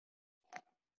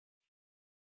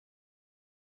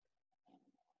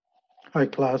Hi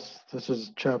class, this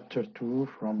is chapter 2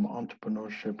 from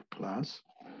entrepreneurship class,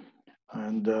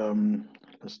 and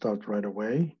let's start right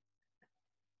away.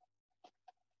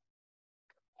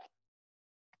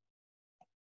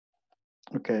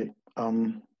 Okay,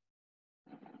 in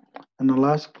the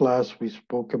last class we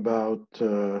spoke about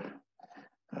uh,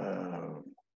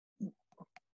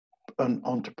 an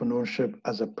entrepreneurship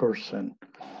as a person.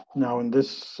 Now in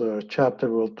this chapter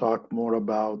we'll talk more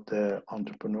about the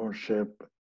entrepreneurship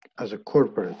as a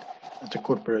corporate,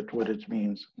 what it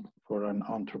means for an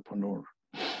entrepreneur.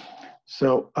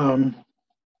 So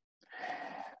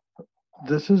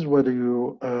this is whether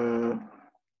you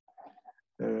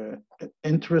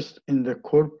interest in the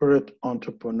corporate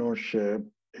entrepreneurship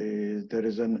is there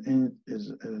is an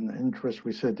interest.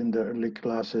 We said in the early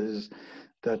classes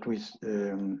that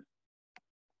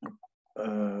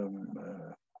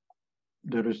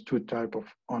there is two type of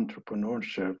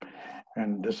entrepreneurship,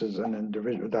 and this is an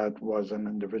individual that was an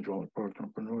individual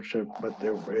entrepreneurship, but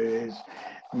there is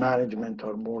management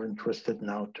are more interested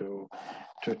now to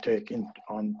take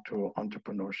on to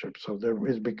entrepreneurship. So there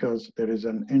is because there is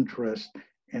an interest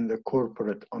in the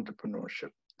corporate entrepreneurship.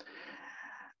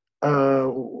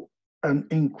 Uh, an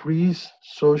increased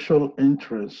social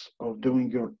interest of doing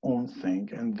your own thing.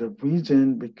 And the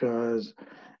reason because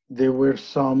there were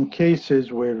some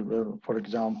cases where, for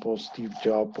example, Steve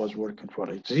Jobs was working for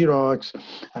a Xerox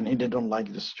and he didn't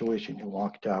like the situation. He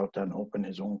walked out and opened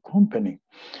his own company.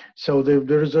 So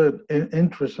there is an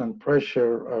interest and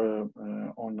pressure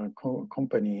on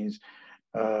companies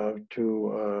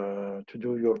to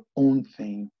do your own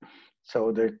thing.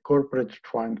 So the corporate's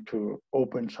trying to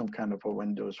open some kind of a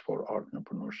windows for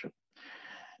entrepreneurship.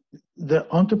 The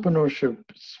entrepreneurship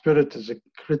spirit is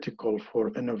critical for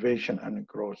innovation and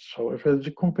growth. So if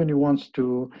a company wants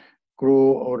to grow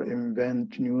or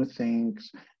invent new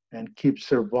things and keep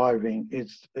surviving,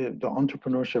 the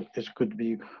entrepreneurship could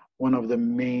be one of the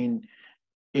main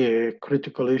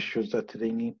critical issues that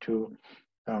they need to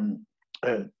um,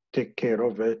 uh, take care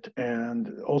of it.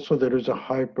 And also there is a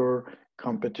hyper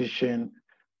competition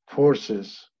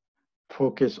forces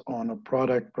focus on a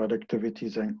product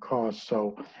productivities and costs.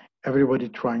 So everybody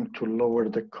trying to lower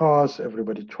the cost,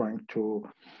 everybody trying to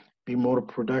be more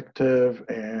productive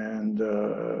and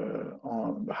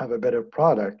have a better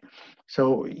product.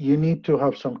 So you need to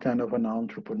have some kind of an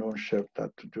entrepreneurship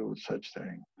that to do such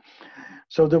thing.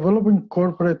 So developing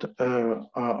corporate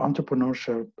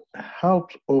entrepreneurship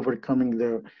helps overcoming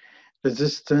the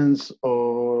resistance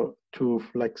or to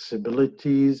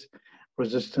flexibilities,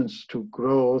 resistance to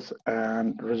growth,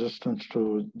 and resistance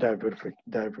to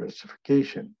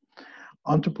diversification.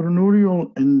 Entrepreneurial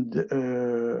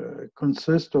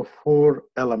consists of four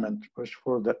elements. First,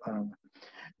 for the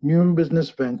new business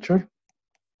venture,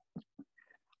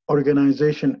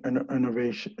 organization and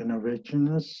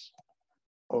innovationness,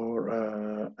 or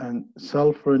and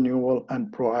self-renewal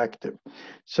and proactive.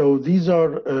 So these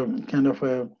are kind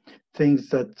of things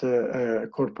that a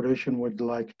corporation would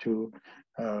like to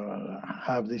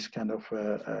have these kind of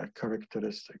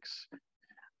characteristics.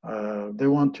 They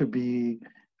want to be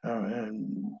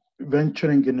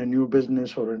venturing in a new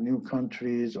business or a new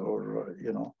countries, or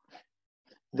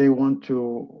they want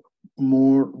to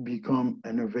more become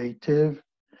innovative,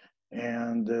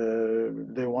 and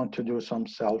they want to do some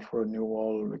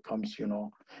self-renewal. Becomes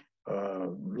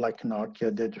like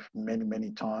Nokia did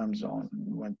many times, on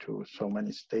went to so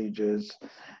many stages.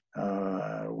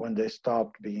 When they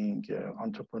stopped being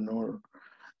entrepreneurial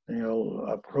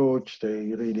approach,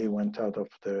 they really went out of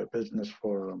the business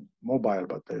for mobile,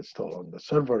 but they're still on the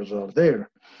servers are there.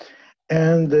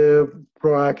 And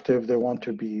proactive, they want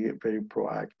to be very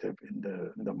proactive in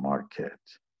the market.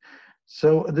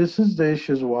 So this is the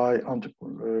issues why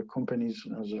companies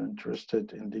are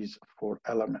interested in these four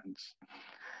elements.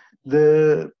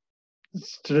 The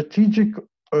strategic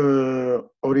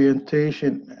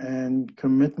orientation and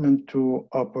commitment to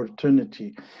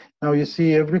opportunity. Now you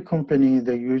see every company,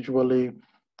 they usually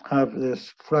have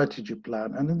this strategy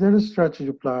plan, and in their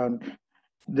strategy plan,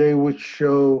 they would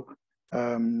show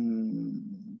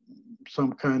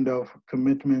some kind of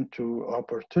commitment to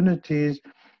opportunities,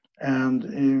 and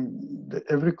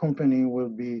every company will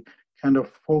be kind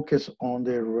of focused on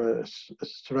their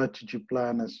strategy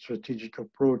plan and strategic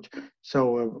approach.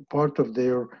 So part of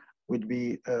their would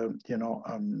be,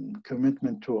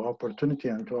 commitment to opportunity,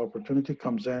 and to opportunity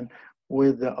comes in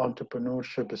with the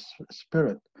entrepreneurship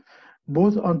spirit.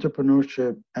 Both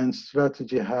entrepreneurship and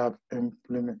strategy have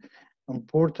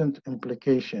important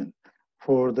implication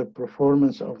for the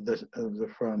performance of the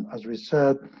firm. As we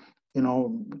said,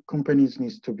 companies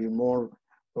needs to be more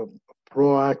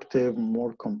proactive,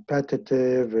 more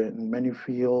competitive in many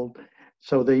fields,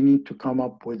 So they need to come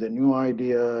up with the new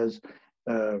ideas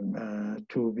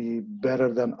to be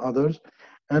better than others.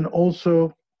 And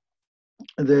also,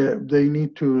 they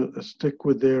need to stick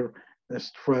with their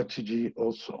strategy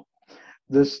also.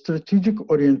 The strategic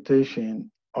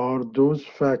orientation are those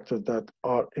factors that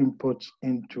are inputs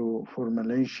into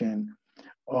formulation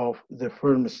of the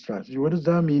firm strategy. What does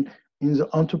that mean? In the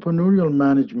entrepreneurial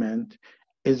management,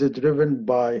 is it driven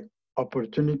by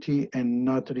opportunity and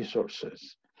not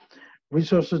resources?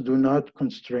 Resources do not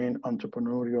constrain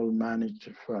entrepreneurial managed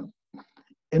firm.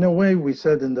 In a way, we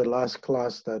said in the last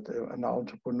class that an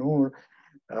entrepreneur,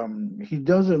 he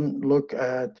doesn't look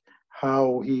at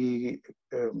how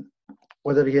um,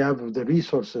 whether he have the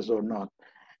resources or not.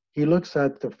 He looks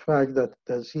at the fact that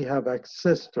does he have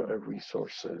access to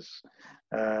resources,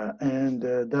 and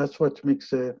that's what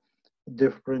makes a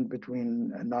difference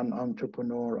between a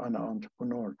non-entrepreneur and an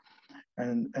entrepreneur.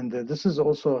 And this is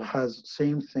also has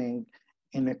same thing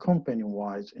in a company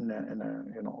wise, in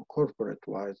a corporate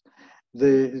wise.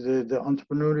 The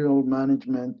entrepreneurial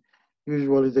management,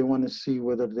 usually they want to see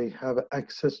whether they have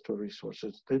access to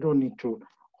resources. They don't need to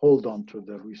hold on to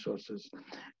the resources.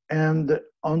 And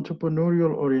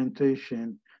entrepreneurial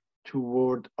orientation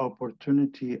toward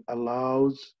opportunity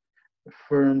allows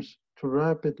firms to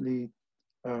rapidly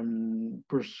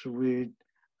pursue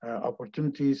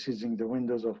opportunities, seizing the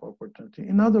windows of opportunity.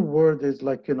 In other words, it's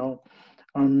like,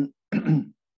 um,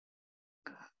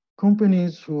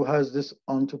 companies who has this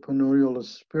entrepreneurial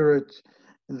spirit,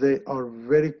 they are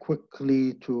very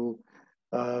quickly to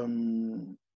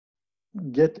um,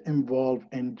 get involved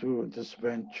into this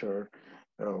venture.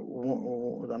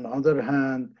 On the other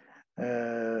hand,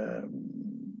 uh,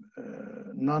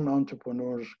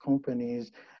 non-entrepreneurs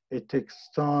companies, it takes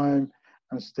time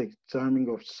and it takes timing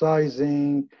of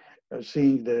sizing,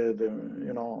 seeing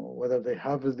whether they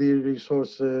have the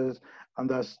resources, and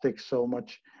that takes so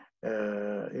much.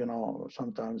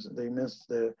 Sometimes they miss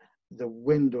the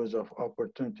windows of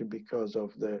opportunity because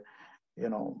of you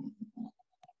know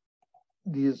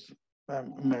these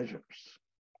measures.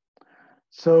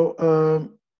 So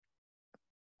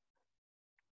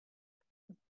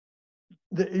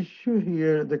the issue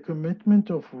here, the commitment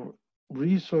of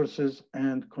resources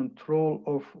and control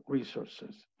of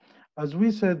resources. As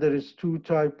we said, there is two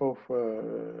type of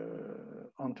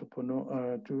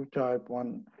two type,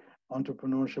 one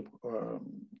entrepreneurship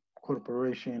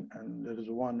corporation, and there is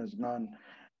one is none.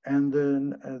 And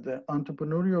then the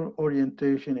entrepreneurial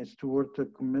orientation is toward the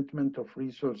commitment of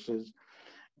resources,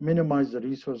 minimize the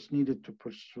resource needed to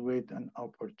persuade an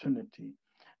opportunity.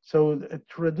 So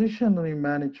traditionally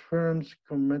managed firms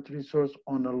commit resource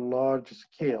on a large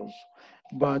scales,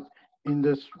 but in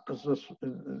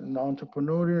in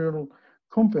entrepreneurial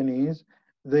companies,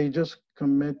 they just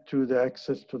commit to the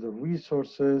access to the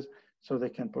resources so they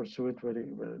can pursue it very,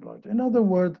 very large. In other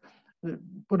words,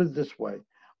 put it this way.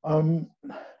 Um,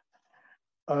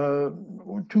 uh,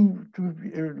 two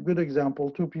a good example,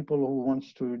 two people who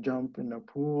wants to jump in a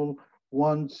pool.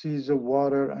 One sees the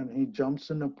water and he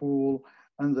jumps in the pool,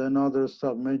 and the other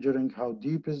start measuring how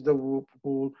deep is the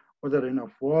pool, whether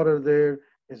enough water there,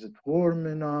 is it warm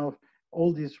enough,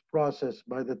 all these process.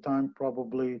 By the time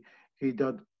probably he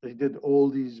did all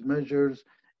these measures,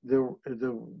 the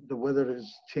weather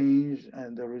is changed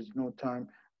and there is no time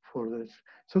for this.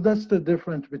 So that's the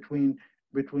difference between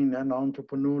an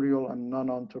entrepreneurial and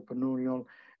non-entrepreneurial.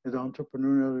 The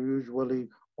entrepreneurial usually,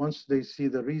 once they see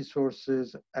the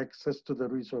resources, access to the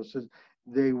resources,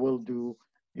 they will do,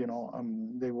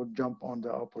 they will jump on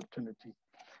the opportunity.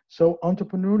 So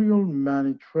entrepreneurial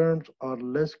managed firms are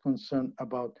less concerned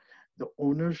about the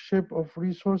ownership of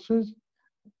resources,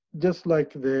 just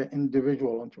like the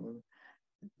individual entrepreneur.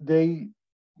 They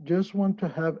just want to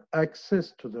have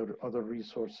access to the other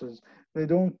resources. They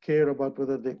don't care about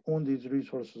whether they own these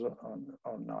resources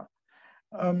or not.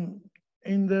 Um,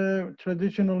 in the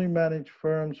traditionally managed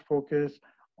firms focus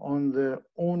on the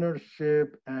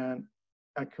ownership and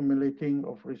accumulating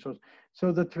of resources.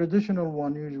 So the traditional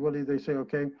one, usually they say,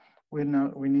 okay, we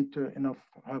need to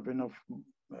have enough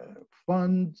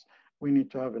funds, we need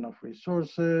to have enough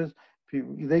resources.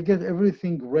 They get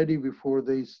everything ready before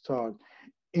they start.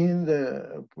 In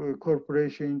the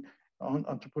corporation, on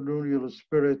entrepreneurial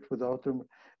spirit, without them,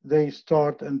 they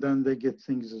start and then they get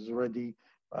things as ready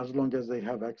as long as they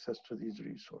have access to these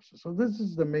resources. So this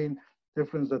is the main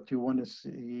difference that you want to see,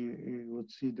 you would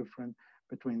see different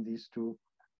between these two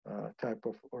type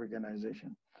of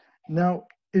organization. Now,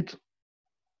 it's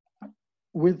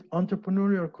with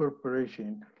entrepreneurial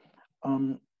corporation,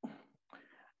 um,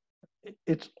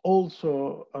 it's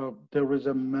also, there is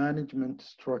a management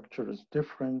structure is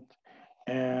different.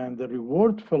 And the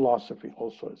reward philosophy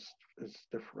also is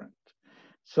different.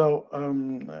 So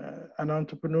an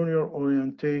entrepreneurial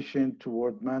orientation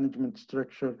toward management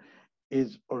structure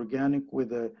is organic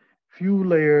with a few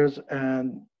layers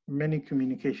and many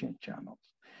communication channels.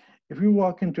 If you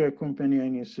walk into a company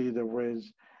and you see there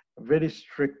is very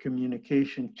strict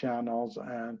communication channels,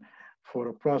 and for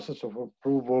a process of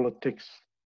approval, it takes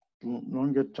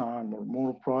longer time or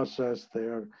more process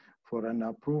there for an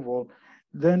approval,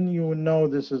 then you know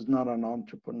this is not an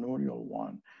entrepreneurial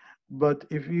one. But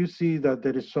if you see that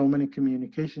there is so many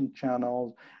communication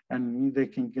channels and they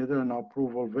can get an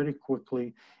approval very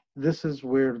quickly, this is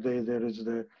where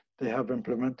they have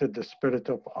implemented the spirit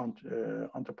of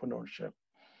entrepreneurship.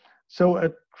 So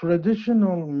a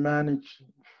traditional managed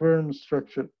firm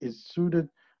structure is suited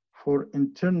for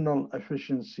internal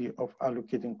efficiency of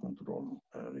allocating control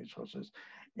resources.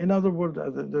 In other words,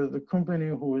 the company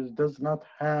who does not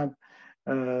have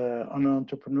an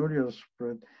entrepreneurial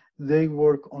spirit, they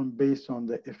work on based on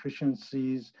the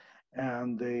efficiencies,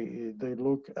 and they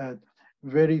look at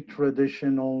very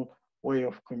traditional way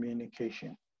of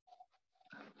communication.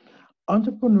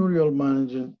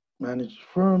 Entrepreneurial managed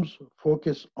firms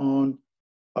focus on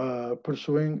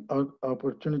pursuing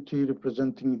opportunity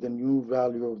representing the new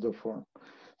value of the firm.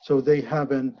 So they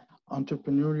have an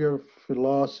entrepreneurial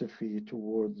philosophy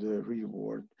toward the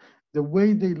reward. The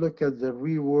way they look at the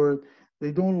reward,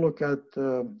 they don't look at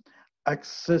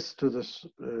access to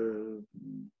the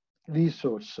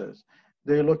resources.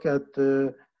 They look at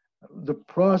the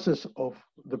process of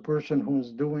the person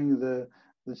who's doing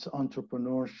this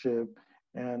entrepreneurship.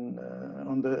 And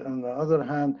on the other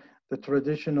hand, the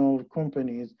traditional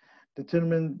companies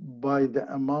determined by the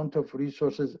amount of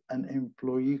resources and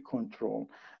employee control.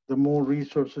 The more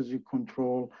resources you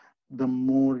control, the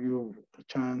more your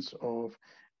chance of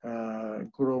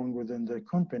growing within the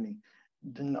company.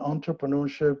 In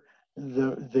entrepreneurship,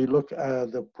 they look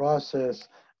at the process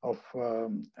of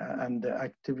and the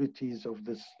activities of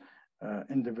this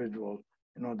individual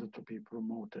in order to be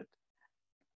promoted.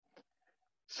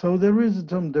 So there is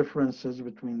some differences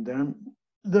between them.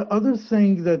 The other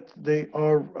thing that they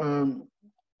are,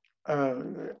 uh,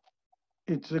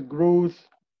 it's a growth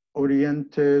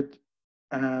oriented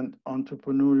and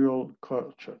entrepreneurial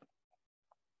culture.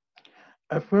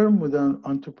 A firm with an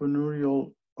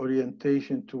entrepreneurial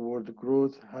orientation toward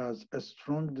growth has a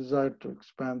strong desire to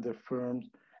expand their firms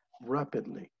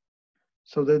rapidly.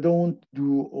 So they don't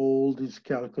do all these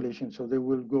calculations. So they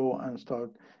will go and start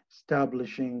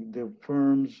establishing their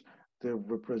firms, their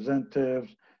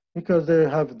representatives, because they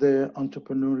have the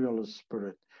entrepreneurial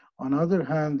spirit. On the other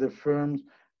hand, the firms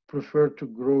prefer to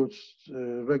grow,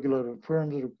 regular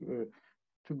firms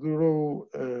to grow,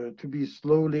 to be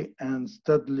slowly and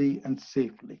steadily and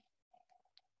safely.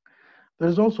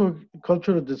 There's also a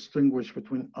cultural distinguish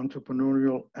between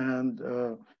entrepreneurial and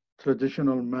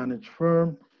traditional managed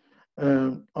firm.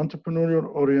 Entrepreneurial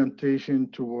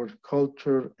orientation toward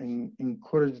culture and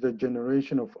encourage the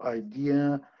generation of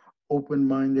idea,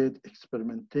 open-minded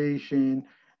experimentation,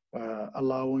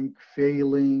 allowing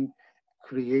failing,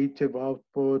 creative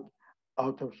output,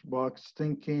 out-of-box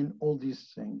thinking, all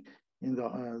these things.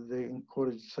 They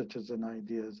encourage such as an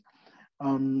ideas.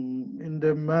 In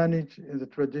the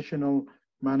traditional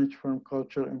managed firm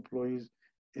culture, employees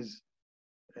is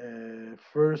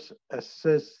first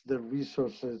assess the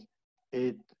resources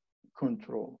it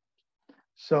control.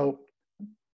 So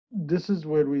this is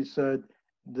where we said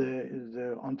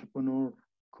the entrepreneur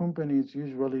companies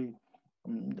usually,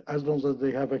 as long as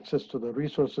they have access to the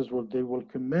resources, they will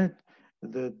commit.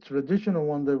 The traditional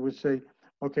one, they would say,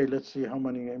 okay, let's see how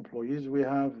many employees we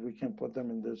have. We can put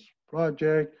them in this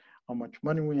project, how much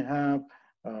money we have.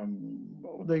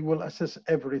 They will assess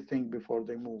everything before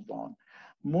they move on.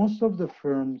 Most of the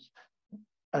firms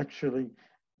actually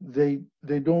they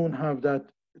don't have that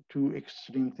two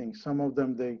extreme things. Some of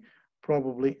them they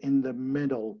probably in the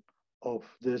middle of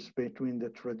this between the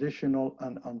traditional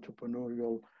and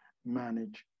entrepreneurial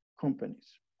managed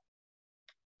companies.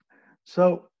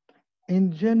 So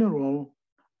in general,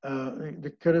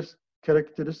 the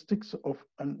characteristics of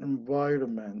an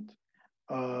environment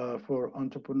for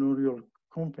entrepreneurial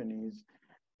companies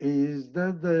is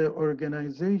that the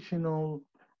organizations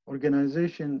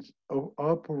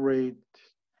operate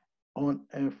on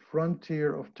a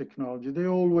frontier of technology. They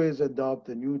always adopt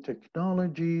the new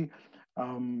technology,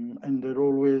 and they're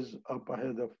always up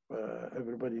ahead of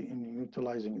everybody in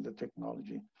utilizing the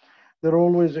technology. They're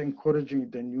always encouraging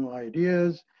the new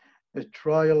ideas. The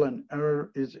trial and error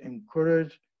is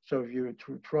encouraged. So if you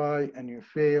try and you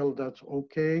fail, that's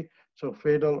okay. So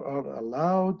failure are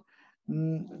allowed.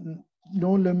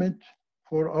 No limit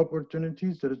for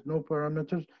opportunities. There is no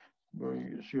parameters.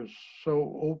 You're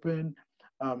so open.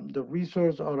 The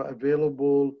resources are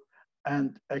available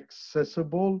and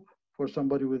accessible for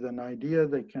somebody with an idea.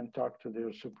 They can talk to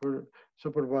their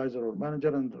supervisor or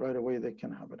manager, and right away they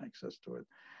can have an access to it.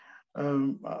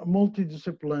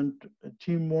 Multidisciplined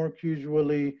teamwork,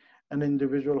 usually an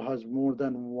individual has more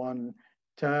than one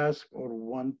task or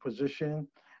one position.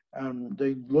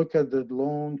 They look at the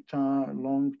long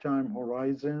time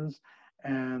horizons,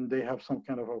 and they have some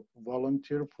kind of a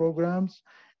volunteer programs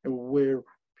where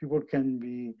people can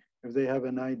be, if they have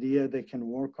an idea, they can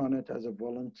work on it as a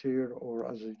volunteer or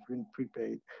as a being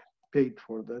paid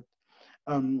for that.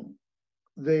 Um,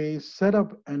 they set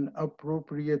up an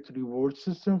appropriate reward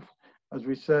system. As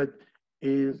we said,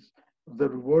 is the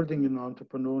rewarding in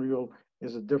entrepreneurial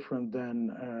is different than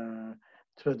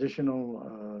traditional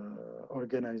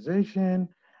organization,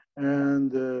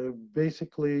 and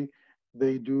basically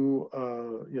they do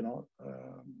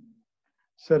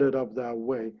set it up that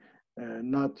way.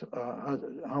 Not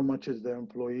how much is the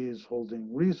employees holding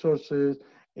resources,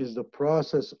 is the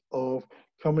process of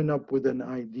coming up with an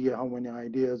idea, how many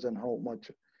ideas and how much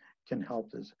can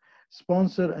help this.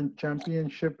 Sponsor and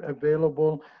championship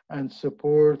available, and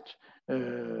support.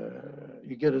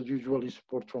 You get usually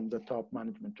support from the top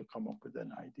management to come up with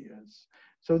an ideas.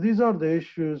 So these are the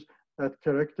issues that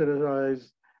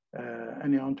characterize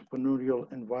any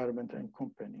entrepreneurial environment and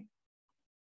company.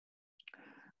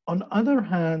 On the other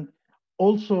hand,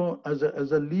 also as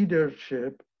a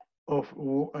leadership of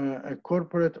a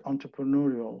corporate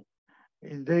entrepreneurial,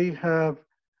 they have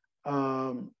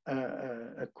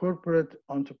a corporate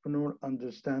entrepreneur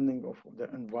understanding of the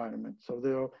environment. So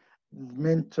they are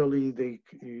mentally, they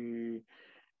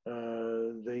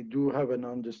do have an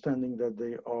understanding that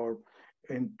they are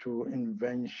into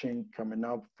invention, coming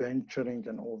up, venturing,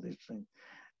 and all these things.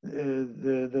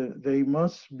 They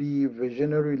must be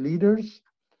visionary leaders,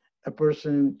 a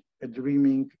person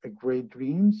dreaming a great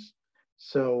dreams.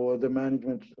 So the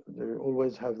management, they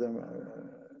always have them,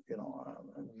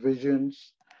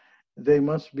 visions. They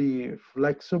must be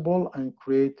flexible and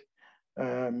create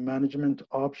management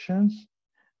options.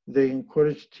 They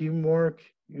encourage teamwork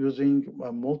using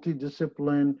a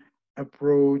multidiscipline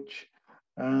approach,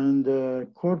 and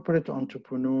corporate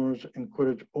entrepreneurs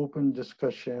encourage open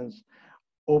discussions.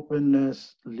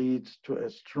 Openness leads to a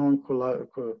strong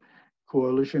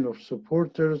coalition of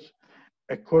supporters.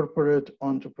 A corporate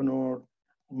entrepreneur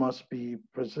must be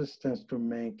persistent to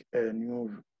make a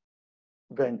new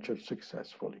venture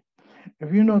successfully.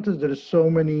 If you notice, there is so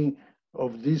many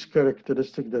of these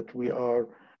characteristics that we are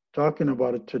talking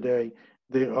about it today.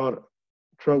 They are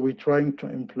we're trying to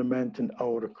implement in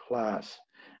our class,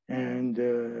 and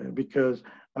because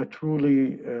a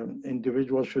truly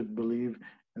individual should believe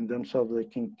in themselves, they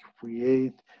can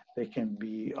create, they can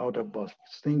be out of box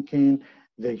thinking.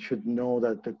 They should know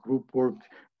that the group work,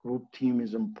 group team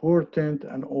is important,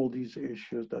 and all these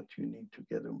issues that you need to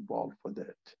get involved with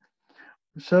it.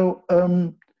 So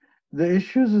the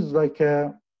issues is like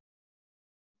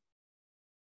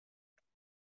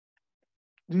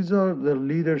these are the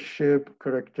leadership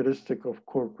characteristic of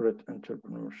corporate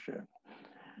entrepreneurship.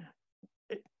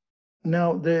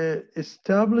 Now, the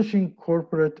establishing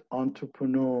corporate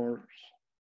entrepreneurship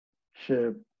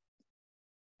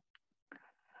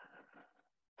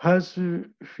has a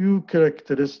few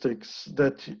characteristics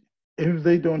that if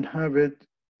they don't have it,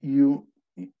 you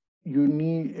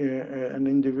need an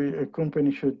individual, a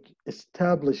company should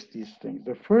establish these things.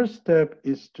 The first step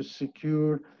is to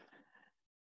secure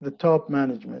the top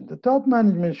management. The top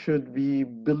management should be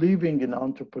believing in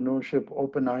entrepreneurship,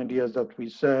 open ideas that we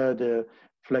said,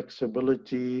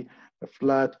 flexibility,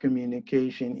 flat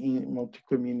communication,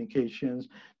 multi-communications.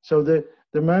 So the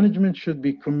management should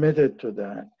be committed to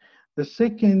that. The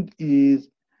second is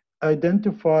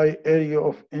identify area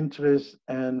of interest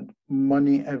and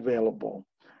money available.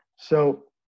 So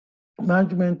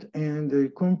management and the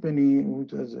company,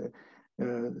 which is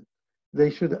they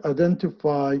should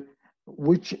identify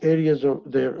which areas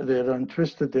they're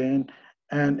interested in,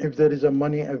 and if there is a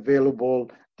money available,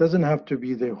 doesn't have to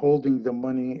be they're holding the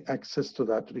money, access to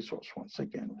that resource. Once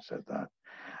again, we said that.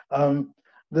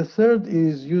 The third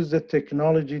is use the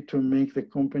technology to make the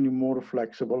company more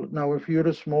flexible. Now, if you're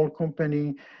a small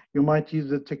company, you might use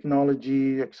the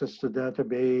technology, access to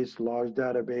database, large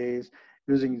database,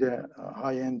 using the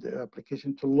high-end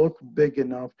application to look big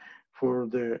enough for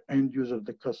the end user,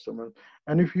 the customer.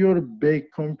 And if you're a big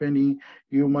company,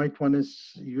 you might want to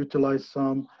utilize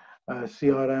some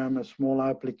CRM, a small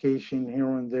application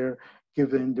here and there, give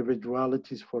the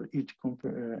individualities for each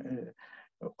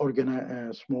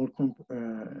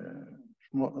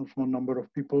small number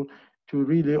of people to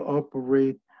really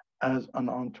operate as an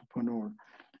entrepreneur.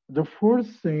 The fourth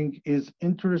thing is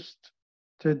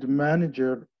interested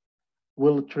manager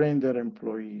will train their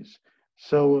employees.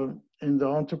 So in the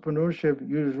entrepreneurship,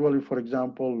 usually, for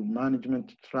example,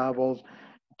 management travels,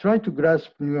 try to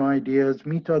grasp new ideas,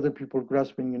 meet other people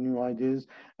grasping new ideas,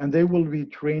 and they will be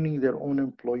training their own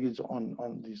employees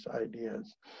on these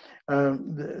ideas.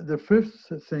 The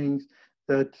fifth thing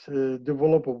that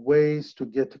develop ways to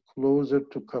get closer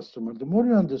to customer. The more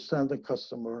you understand the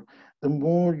customer, the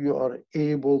more you are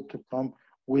able to come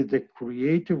with the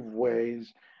creative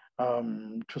ways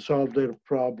to solve their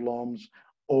problems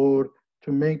or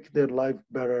to make their life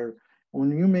better.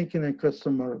 When you're making a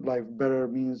customer life better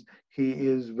means he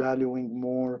is valuing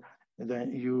more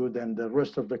than you, than the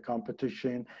rest of the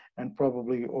competition, and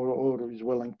probably or is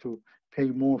willing to pay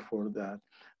more for that.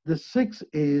 The sixth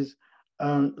is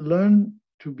learn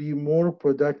to be more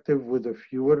productive with the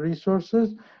fewer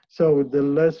resources. So the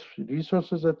less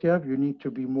resources that you have, you need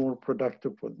to be more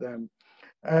productive with them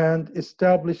and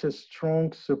establish a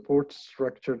strong support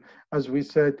structure. As we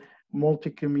said,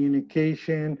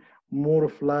 multi-communication, more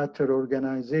flatter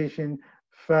organization,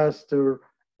 faster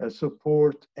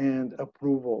support and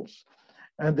approvals.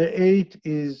 And the eighth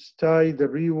is tie the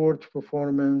reward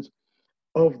performance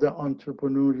of the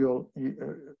entrepreneurial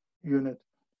unit.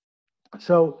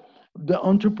 So the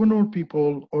entrepreneur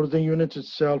people or the unit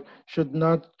itself should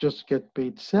not just get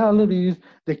paid salaries.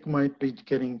 They might be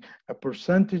getting a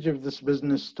percentage if this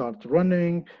business start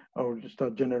running or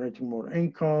start generating more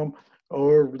income,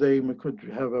 or they could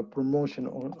have a promotion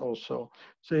also.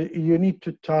 So you need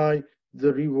to tie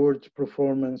the rewards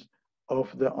performance of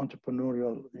the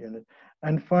entrepreneurial unit.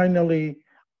 And finally,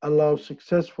 allow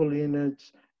successful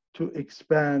units to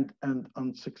expand and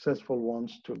unsuccessful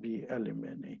ones to be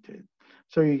eliminated.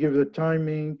 So you give it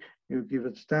timing, you give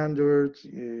it standards,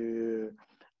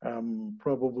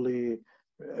 probably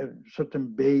a certain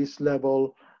base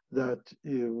level that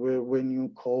when you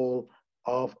call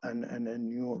off a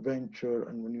new venture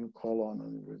and when you call on a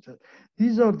new venture.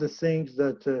 These are the things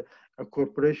that a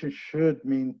corporation should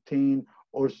maintain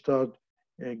or start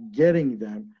getting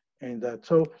them in that.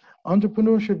 So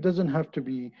entrepreneurship doesn't have to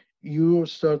be you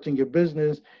starting a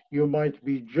business. You might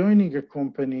be joining a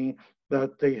company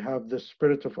that they have the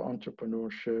spirit of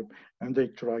entrepreneurship and they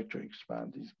try to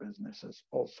expand these businesses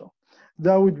also.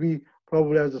 That would be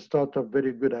probably as a startup,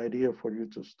 very good idea for you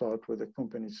to start with a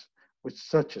companies with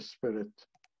such a spirit.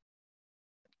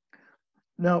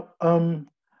 Now,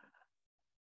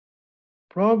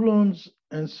 problems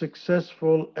and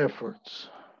successful efforts.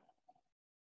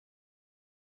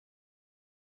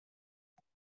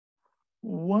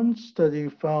 One study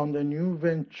found a new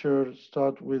venture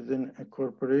start within a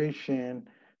corporation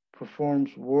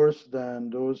performs worse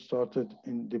than those started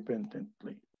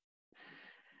independently.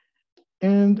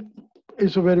 And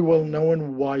it's very well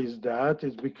known why is that.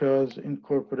 It's because in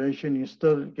corporation, you're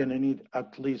still gonna need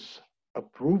at least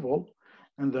approval,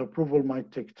 and the approval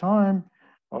might take time,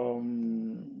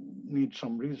 need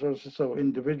some resources. So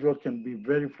individual can be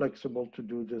very flexible to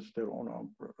do this, their own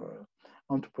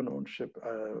entrepreneurship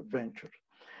venture.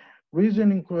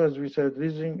 Reason include, as we said,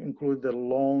 reason include the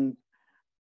long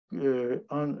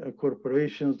on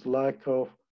corporations' lack of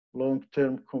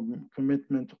long-term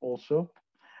commitment also,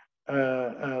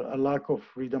 a lack of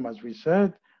freedom, as we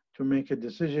said, to make a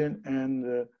decision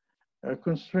and a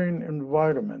constrained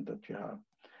environment that you have.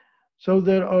 So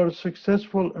there are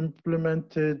successful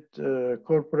implemented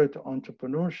corporate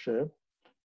entrepreneurship.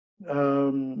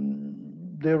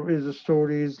 There is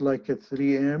stories like a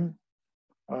 3M,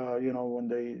 when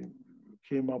they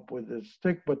came up with this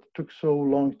stick, but it took so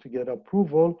long to get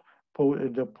approval.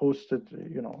 They posted,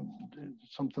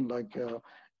 something like,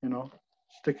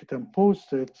 stick it and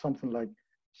post it, something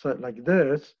like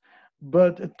this.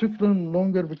 But it took them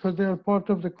longer because they are part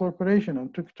of the corporation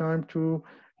and took time to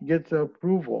get the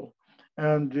approval.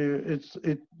 And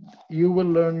you will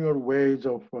learn your ways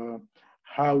of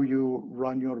how you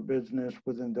run your business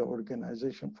within the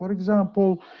organization. For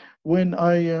example, when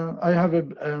I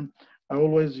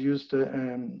always used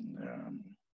an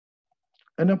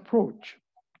approach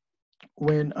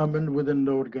when I'm within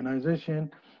the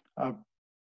organization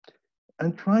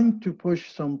and trying to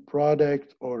push some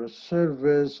product or a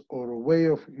service or a way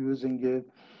of using it.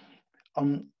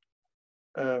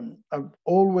 I've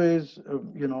always,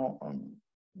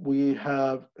 we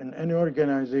have in any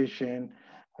organization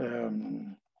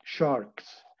sharks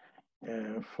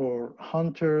for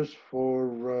hunters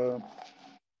for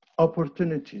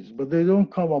opportunities, but they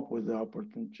don't come up with the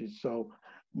opportunities. So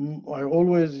I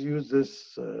always use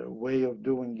this way of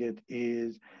doing it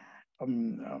is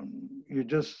you're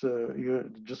just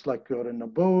like you're in a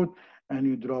boat and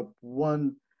you drop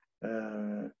one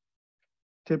uh,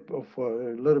 tip of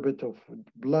a little bit of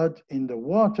blood in the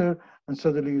water, and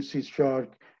suddenly you see shark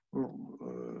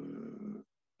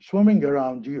swimming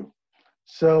around you.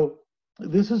 So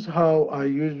this is how I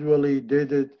usually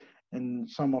did it. And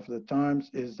some of the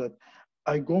times is that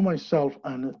I go myself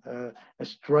and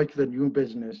strike the new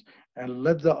business and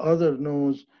let the other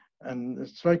knows, and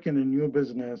striking a new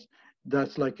business,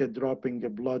 that's like a dropping the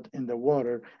blood in the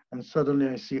water. And suddenly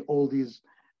I see all these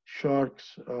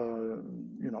sharks,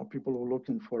 people who are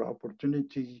looking for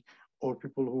opportunity, or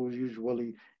people who are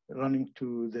usually running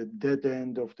to the dead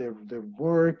end of their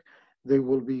work. They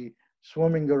will be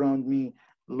swimming around me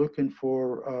looking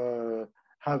for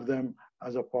have them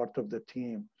as a part of the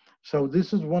team. So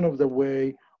this is one of the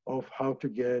way of how to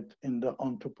get in the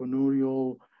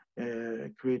entrepreneurial,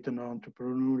 create an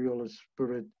entrepreneurial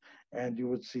spirit, and you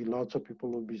would see lots of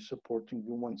people will be supporting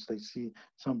you once they see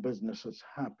some businesses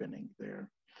happening there.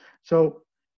 So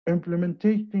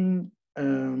implementing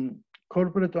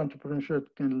corporate entrepreneurship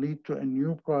can lead to a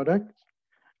new product,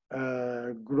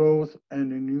 growth,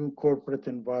 and a new corporate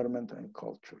environment and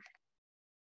culture.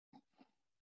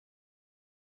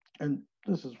 And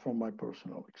this is from my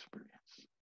personal experience.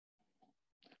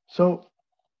 So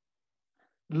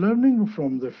learning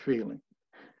from the failing.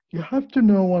 You have to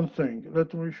know one thing,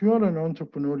 that if you're an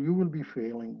entrepreneur, you will be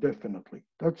failing, definitely.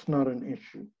 That's not an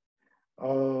issue.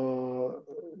 Uh,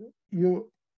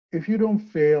 if you don't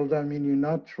fail, that means you're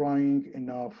not trying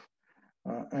enough.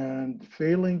 And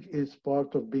failing is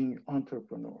part of being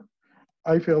entrepreneur.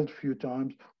 I failed a few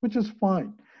times, which is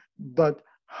fine. But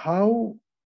how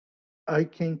I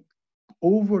can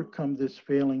overcome this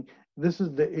failing, this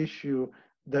is the issue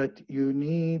that you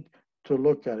need to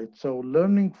look at it. So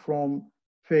learning from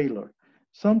failure.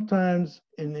 Sometimes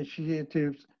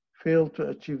initiatives fail to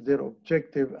achieve their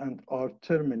objective and are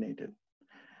terminated.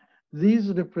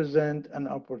 These represent an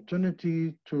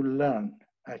opportunity to learn,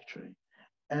 actually,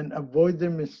 and avoid the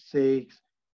mistakes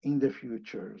in the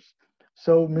futures.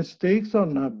 So mistakes are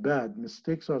not bad.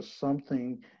 Mistakes are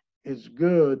something is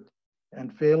good,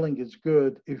 and failing is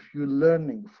good if you're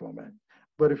learning from it.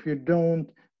 But if you don't,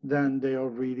 then they are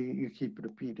really, you keep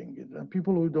repeating it. And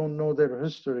people who don't know their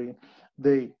history,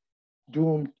 they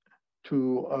doomed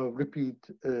to repeat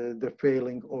the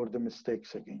failing or the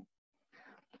mistakes again.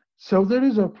 So there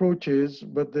is approaches,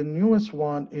 but the newest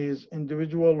one is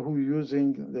individual who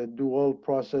using the dual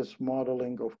process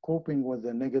modeling of coping with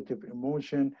the negative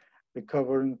emotion,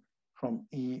 recovering from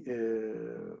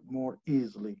more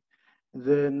easily.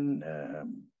 Then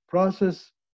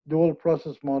dual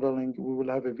process modeling, we will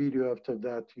have a video after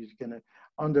that. You're gonna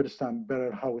understand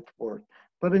better how it works.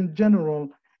 But in general,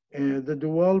 the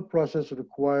dual process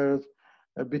requires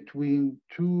between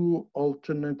two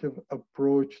alternative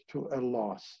approach to a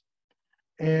loss.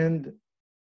 And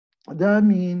that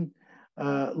means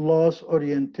loss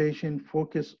orientation,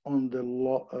 focus on the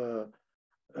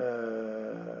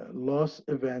loss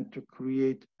event to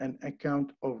create an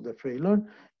account of the failure.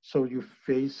 So you're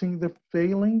facing the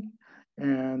failing,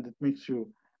 and it makes you,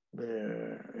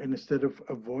 instead of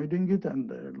avoiding it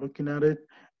and looking at it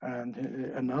and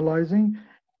analyzing.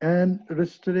 And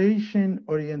restoration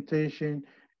orientation,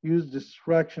 use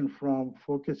distraction from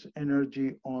focus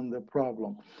energy on the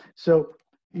problem. So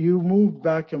you move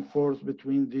back and forth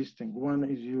between these things. One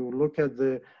is you look at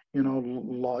the,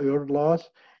 your loss,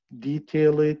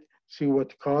 detail it, see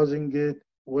what's causing it,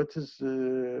 what is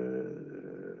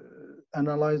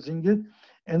analyzing it,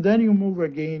 and then you move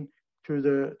again to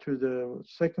the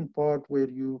second part where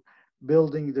you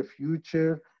building the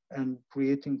future and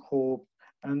creating hope.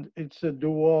 And it's a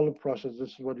dual process. This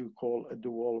is what you call a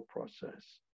dual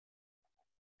process.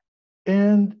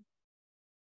 And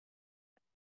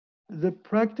the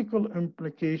practical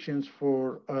implications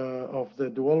for of the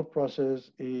dual process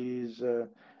is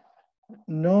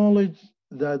knowledge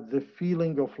that the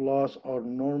feeling of loss are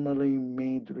normally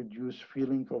made reduce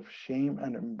feeling of shame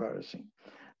and embarrassing.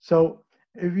 So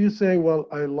if you say, well,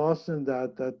 I lost in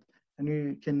that, and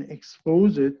you can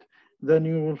expose it, then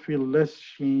you will feel less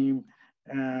shame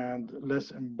and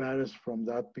less embarrassed from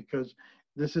that, because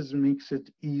this is makes it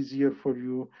easier for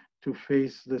you to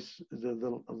face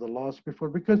the loss before,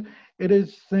 because it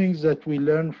is things that we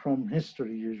learn from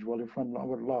history, usually from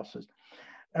our losses.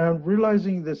 And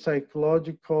realizing the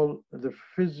psychological, the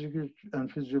physical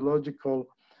and physiological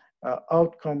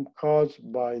outcome caused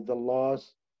by the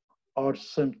loss or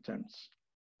symptoms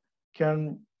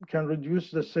can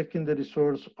reduce the secondary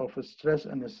source of stress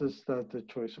and assist at the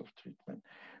choice of treatment.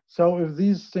 So if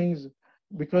these things,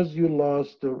 because you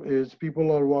lost, there is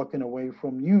people are walking away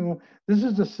from you, this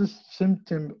is the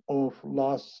symptom of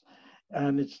loss,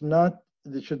 and it's not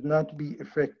they should not be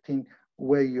affecting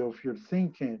way of your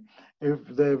thinking.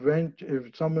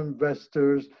 If some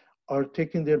investors are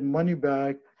taking their money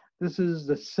back, this is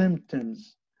the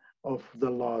symptoms of the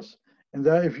loss. And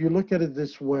that if you look at it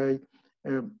this way,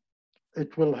 um,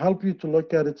 it will help you to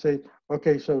look at it, say,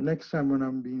 okay, so next time when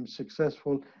I'm being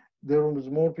successful, there is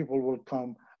more people will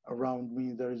come around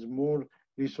me. There is more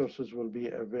resources will be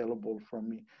available from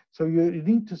me. So you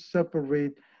need to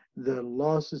separate the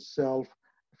loss itself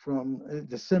from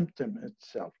the symptom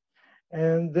itself.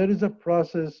 And there is a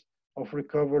process of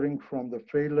recovering from the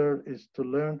failure is to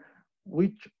learn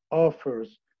which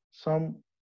offers some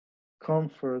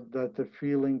comfort that the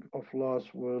feeling of loss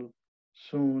will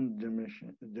soon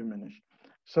diminish.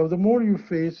 So the more you're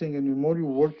facing and the more you're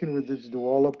working with this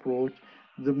dual approach,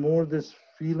 the more this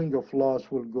feeling of loss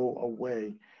will go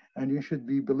away. And you should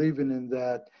be believing in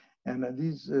that. And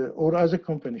or as a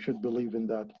company should believe in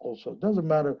that also. It doesn't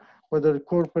matter whether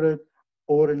corporate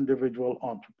or individual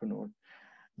entrepreneur.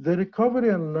 The recovery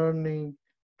and learning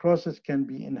process can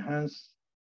be enhanced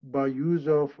by use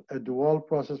of a dual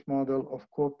process model of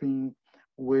coping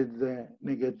with the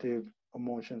negative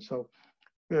emotion. So,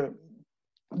 uh,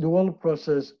 dual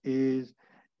process is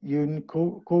you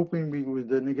coping with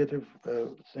the negative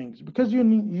things because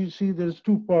you see there's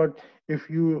two part. If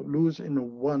you lose in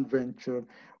one venture,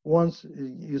 once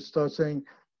you start saying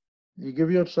you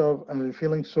give yourself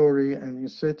feeling sorry and you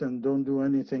sit and don't do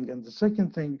anything, and the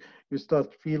second thing you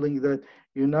start feeling that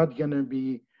you're not going to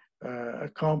be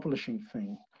accomplishing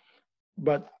things.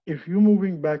 But if you're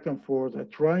moving back and forth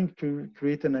and trying to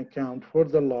create an account for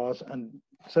the loss and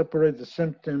separate the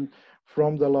symptom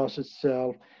from the loss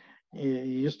itself,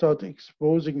 you start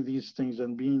exposing these things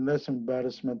and being less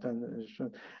embarrassment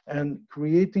and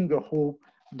creating a hope.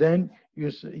 Then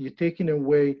you're taking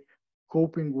away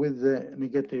coping with the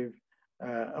negative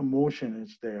emotion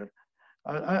is there.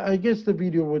 I guess the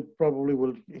video would probably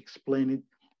will explain it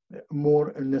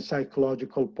more in the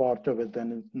psychological part of it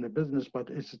than in the business, but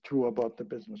it's true about the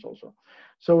business also.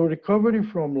 So recovery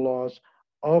from loss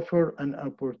offer an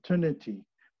opportunity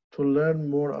to learn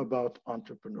more about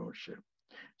entrepreneurship.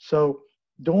 So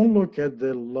don't look at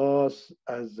the loss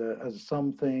as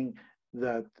something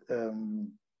that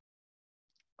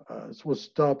will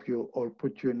stop you or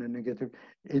put you in a negative.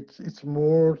 It's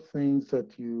more things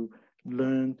that you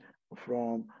learn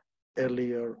from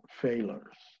earlier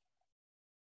failures.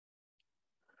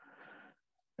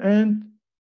 And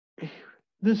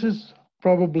this is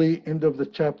probably end of the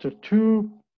chapter 2.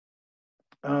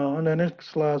 On the next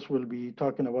class, we'll be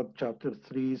talking about chapter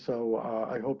 3. So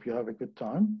I hope you have a good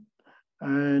time.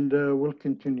 And we'll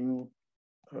continue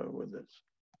with this.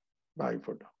 Bye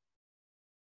for now.